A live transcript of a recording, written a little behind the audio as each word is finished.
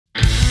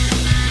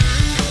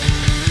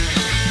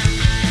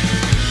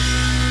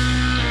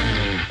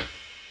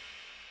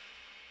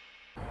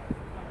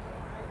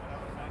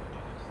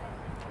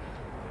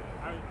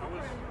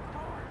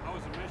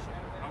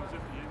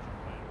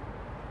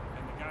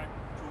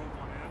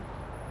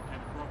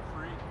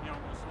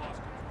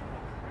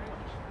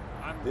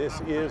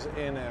This is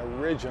an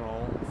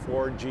original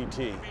Ford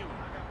GT.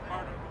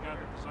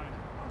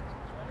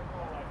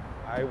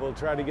 I will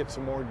try to get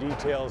some more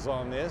details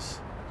on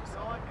this.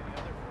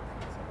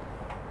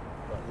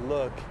 But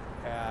look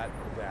at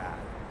that.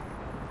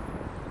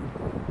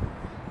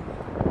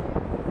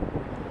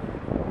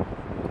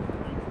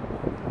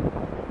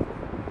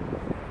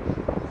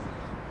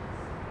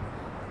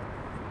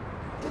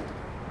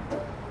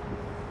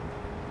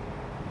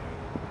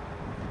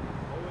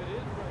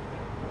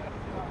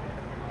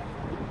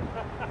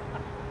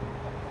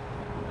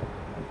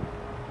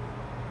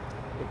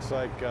 Looks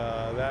like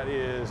that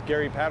is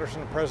Gary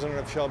Patterson, president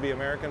of Shelby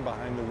American,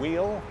 behind the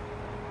wheel.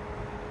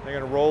 They're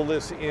going to roll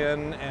this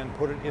in and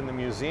put it in the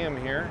museum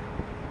here.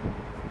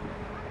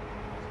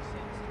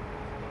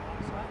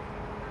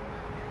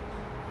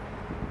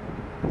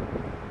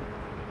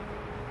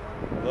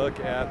 Look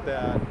at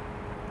that.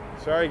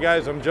 Sorry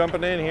guys, I'm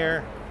jumping in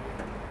here.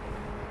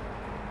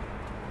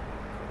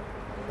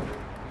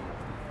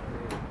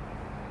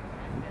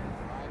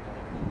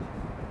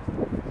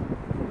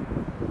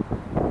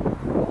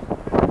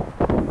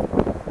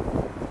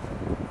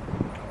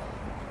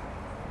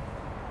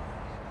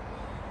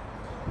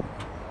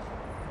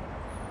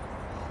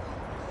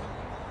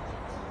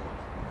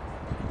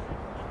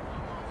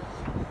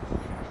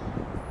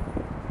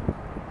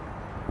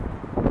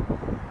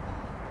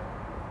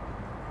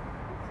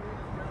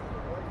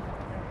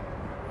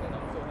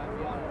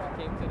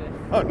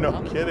 Oh,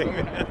 no kidding,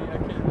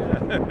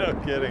 man. No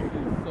kidding.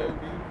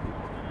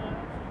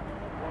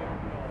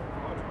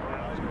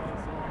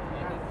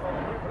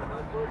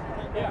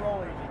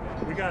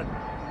 We got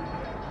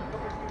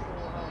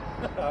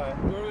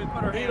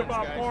need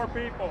about guys? 4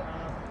 people.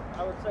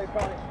 I would say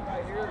probably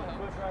right here and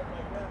push right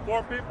like that.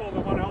 4 people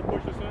that want to help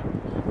push us in.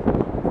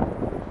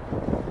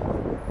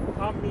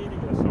 I'm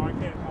meaningless, so I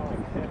can't help.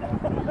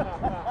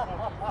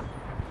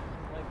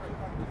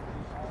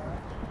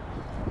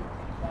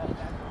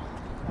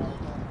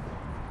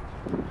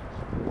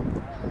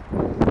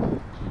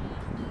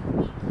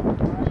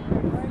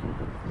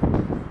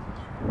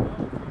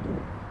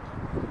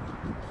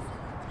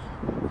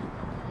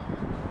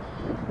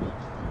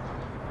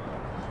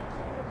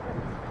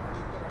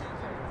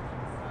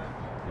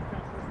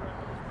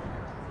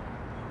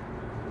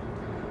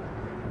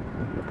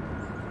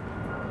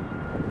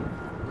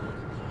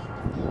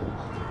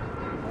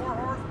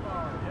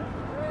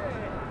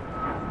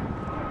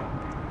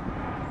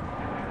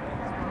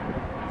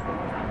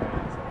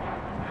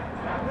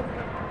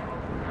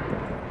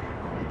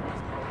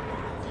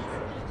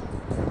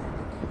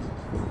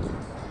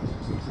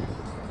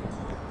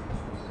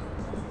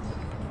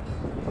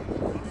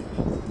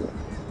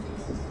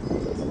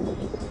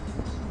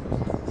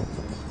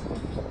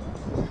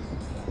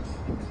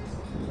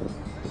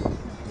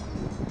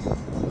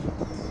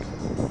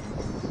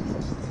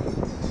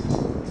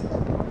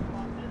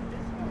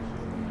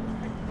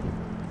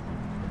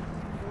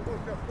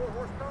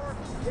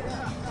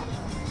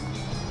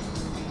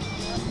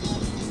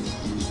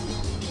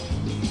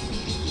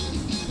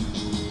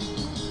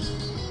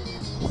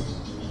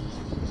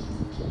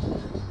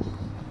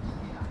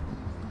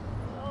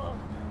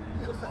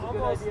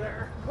 Almost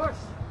there. Push!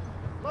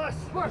 Push!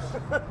 Push! We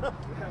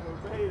have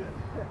obeyed it.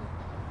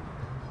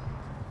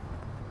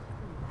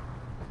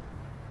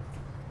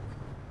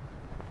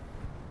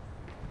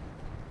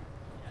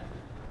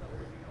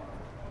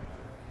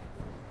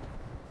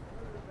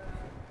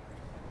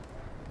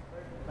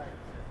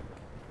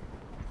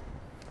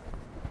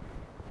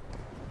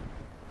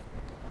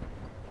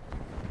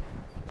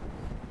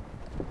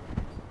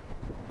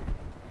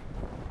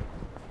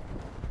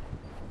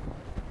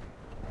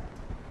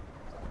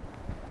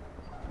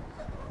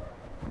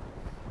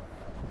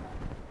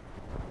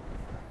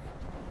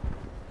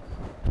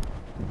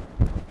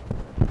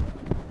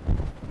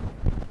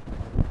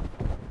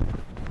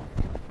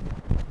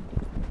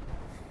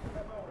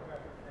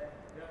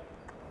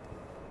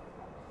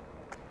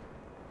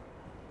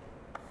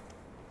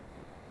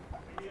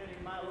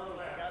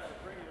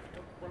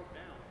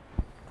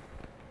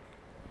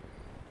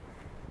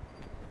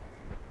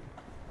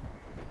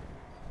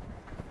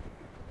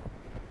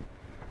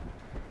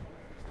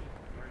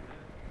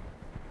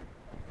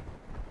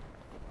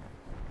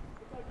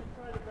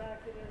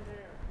 Back it in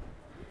there.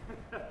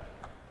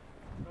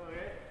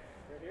 Okay.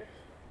 Right here?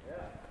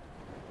 Yeah.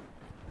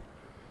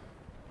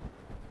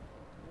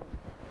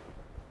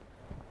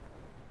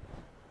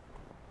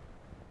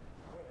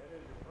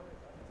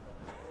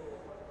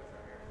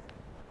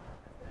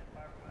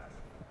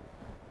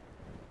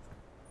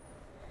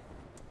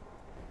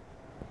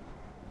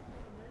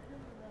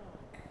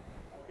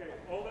 Okay,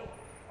 hold it.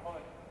 Hold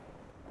it.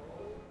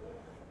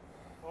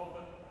 Hold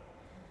it.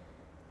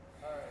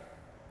 All right.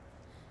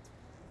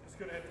 Just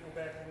gonna have to go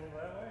back a little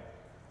that way.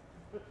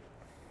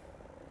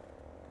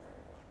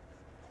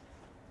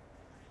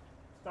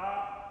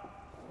 Stop.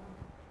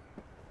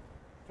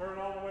 Turn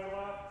all the way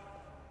left.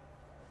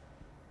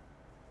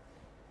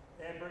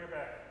 And bring it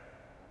back.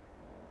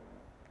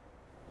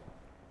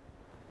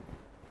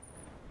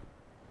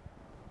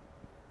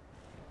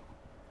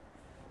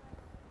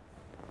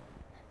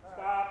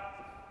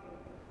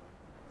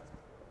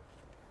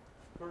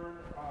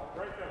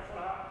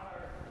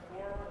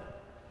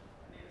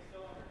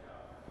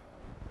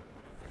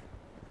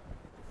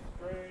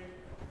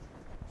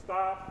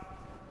 stop,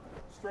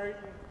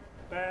 straighten,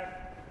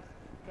 back,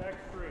 back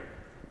straight.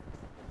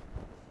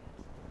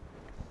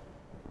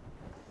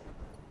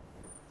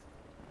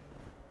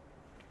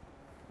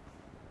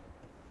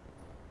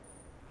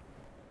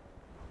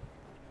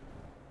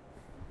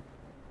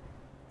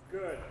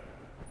 Good.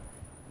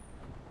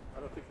 I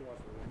don't think he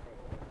wants to really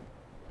come.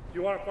 Do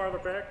you want it farther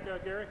back,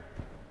 Gary?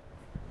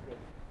 Good.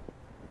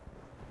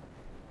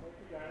 Thank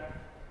you, guys.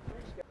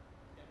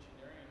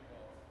 Engineering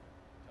involved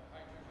to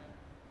hydrogen,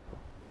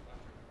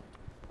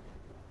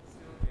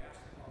 still gas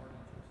powered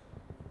engines.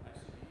 I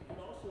see.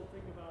 And also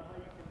think about how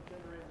you can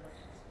generate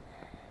electricity.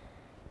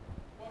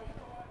 Well, you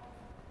know what?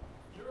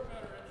 You're a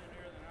better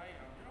engineer than I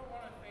am. You know,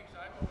 one of the things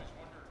I've always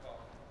wondered about,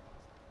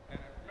 and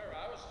I remember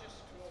I was just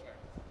a toolmaker,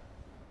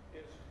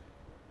 is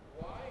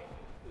why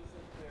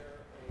isn't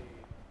there a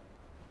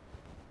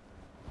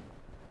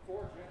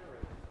 4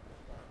 generators in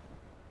this car?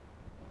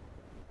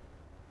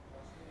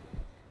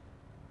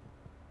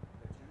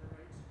 That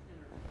generates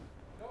energy.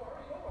 No, I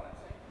already know what I'm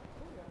saying.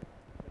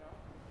 You know,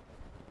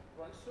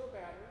 runs to a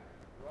battery,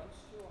 runs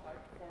to a high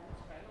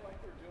performance, kind of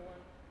like we're doing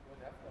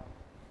with F1.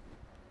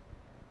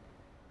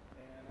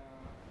 And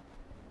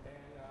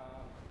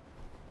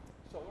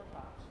solar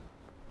tops.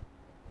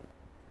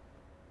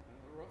 And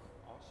the roof,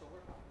 all solar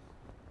tops.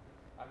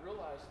 I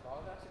realize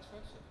all that's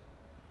expensive,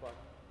 but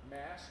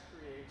mass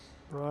creates.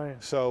 Right.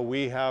 So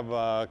we have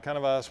kind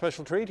of a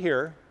special treat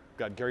here. We've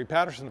got Gary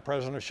Patterson, the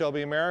president of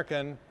Shelby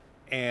American,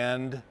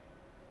 and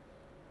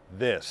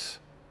this.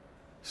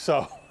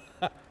 So,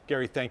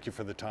 Gary, thank you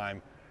for the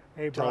time.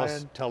 Hey, Tell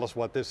Brian. us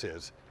what this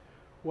is.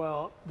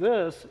 Well,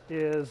 this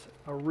is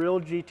a real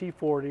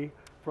GT40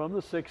 from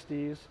the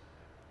 60s.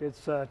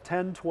 It's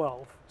 10,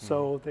 12.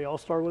 So they all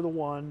start with a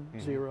 1,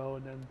 0,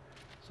 and then,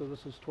 so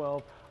this is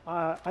 12.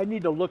 I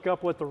need to look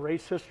up what the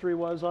race history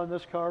was on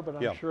this car, but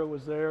I'm sure it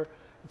was there.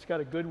 It's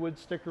got a Goodwood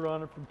sticker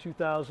on it from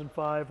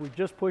 2005. We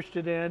just pushed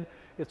it in.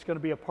 It's going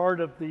to be a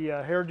part of the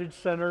Heritage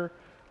Center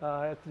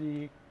at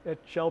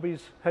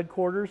Shelby's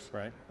headquarters,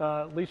 Right.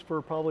 At least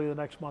for probably the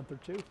next month or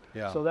two.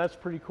 Yeah. So that's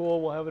pretty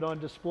cool. We'll have it on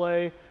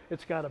display.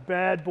 It's got a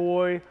bad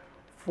boy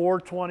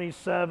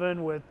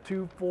 427 with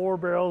 2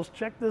 4-barrels.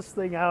 Check this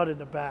thing out in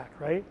the back,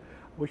 right?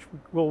 Which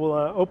we'll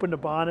open the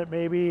bonnet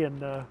maybe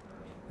and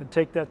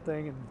take that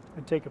thing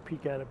and take a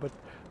peek at it. But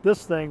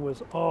this thing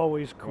was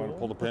always cool. wanna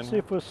pull the pin? Let's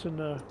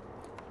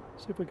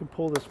see if we can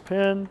pull this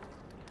pin.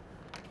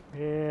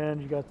 And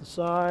you got the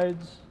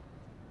sides,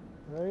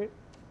 right?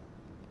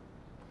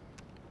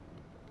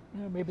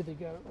 Yeah, maybe they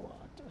got it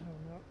locked. I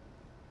don't know.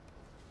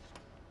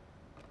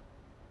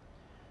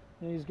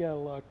 And he's got it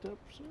locked up.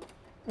 So,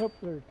 oh,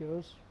 there it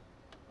goes.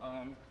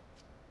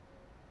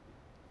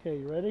 Okay,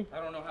 you ready?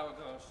 I don't know how it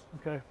goes.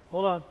 Okay,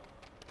 hold on.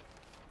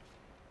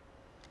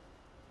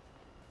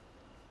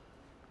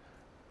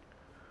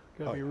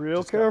 Gotta be real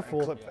just gotta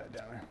careful. Clip that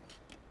down there.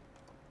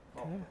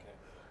 Oh, okay.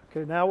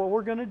 Okay, now what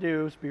we're gonna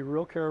do is be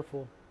real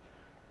careful.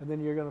 And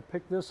then you're gonna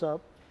pick this up,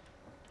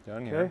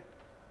 Down okay? here.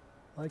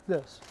 Like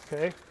this,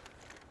 okay?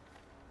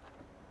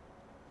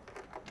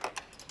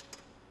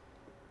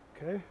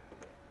 Okay,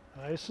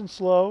 nice and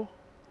slow.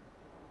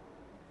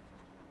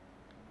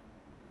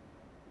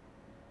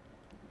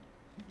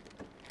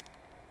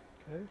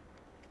 Okay.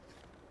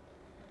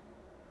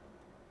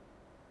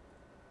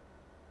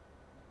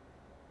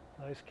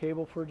 Nice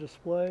cable for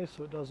display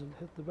so it doesn't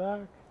hit the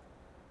back.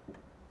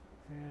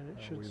 And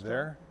it should we stop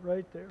there?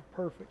 right there,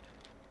 perfect.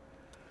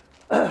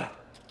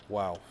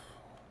 Wow.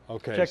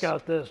 Okay. Check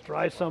out this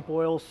dry sump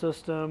oil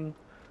system,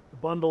 the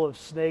bundle of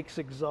Snakes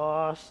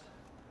exhaust.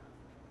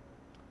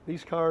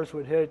 These cars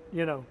would hit,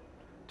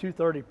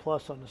 230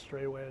 plus on the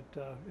straightaway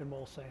in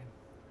Mulsanne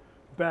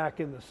back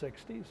in the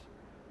 60s.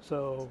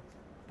 So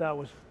that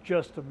was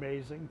just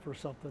amazing for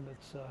something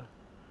that's.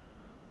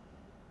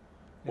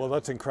 Well,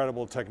 that's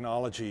incredible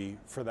technology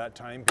for that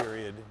time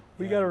period.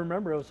 We got to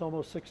remember it was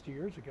almost 60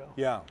 years ago.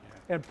 Yeah.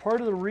 And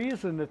part of the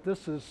reason that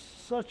this is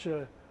such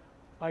a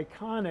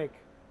iconic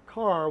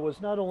car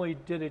was not only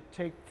did it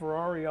take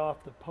Ferrari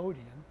off the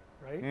podium,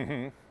 right?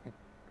 Mm-hmm.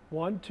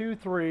 1, 2,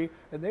 3,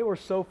 and they were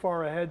so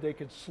far ahead they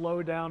could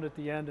slow down at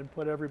the end and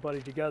put everybody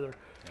together.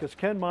 Because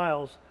Ken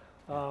Miles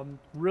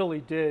really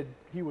did,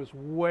 he was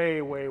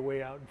way, way,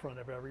 way out in front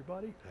of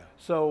everybody. Yeah.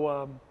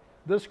 So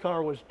this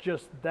car was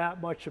just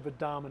that much of a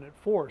dominant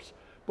force.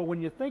 But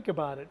when you think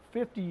about it,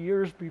 50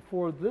 years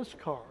before this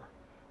car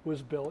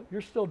was built,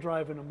 you're still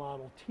driving a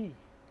Model T.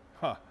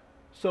 Huh.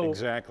 So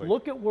Exactly.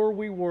 look at where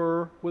we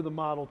were with a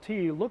Model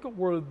T, look at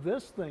where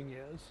this thing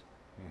is,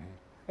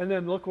 and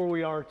then look where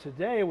we are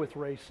today with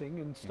racing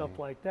and stuff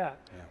like that.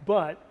 Yeah.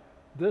 But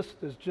this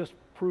is just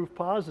proof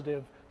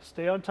positive.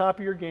 Stay on top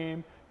of your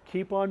game,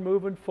 keep on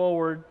moving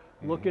forward,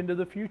 look into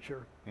the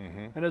future.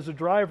 And as a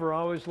driver, I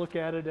always look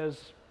at it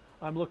as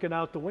I'm looking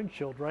out the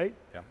windshield, right?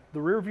 Yeah.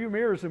 The rear view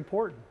mirror is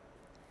important,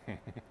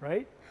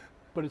 right?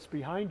 But it's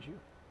behind you.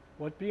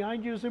 What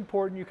behind you is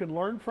important. You can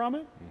learn from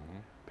it,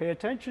 pay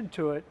attention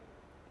to it,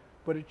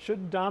 but it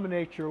shouldn't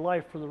dominate your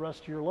life for the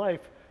rest of your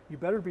life. you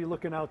better be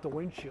looking out the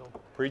windshield.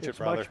 Preach it, It's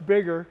brother. much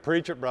bigger,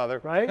 Preach it,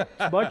 brother. right?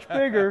 It's much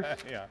bigger.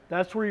 Yeah.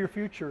 That's where your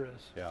future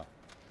is. Yeah.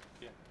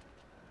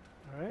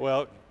 All right?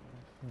 Well,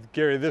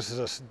 Gary, this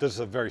is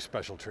a very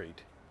special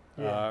treat.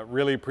 Yeah.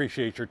 Really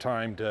appreciate your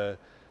time to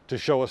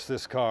show us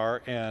this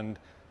car. And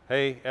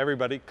hey,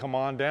 everybody, come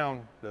on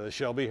down to the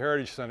Shelby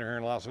Heritage Center here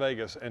in Las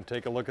Vegas and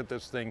take a look at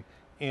this thing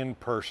in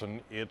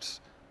person.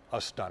 It's a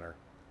stunner.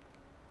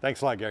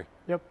 Thanks a lot, Gary.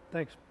 Yep,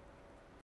 thanks.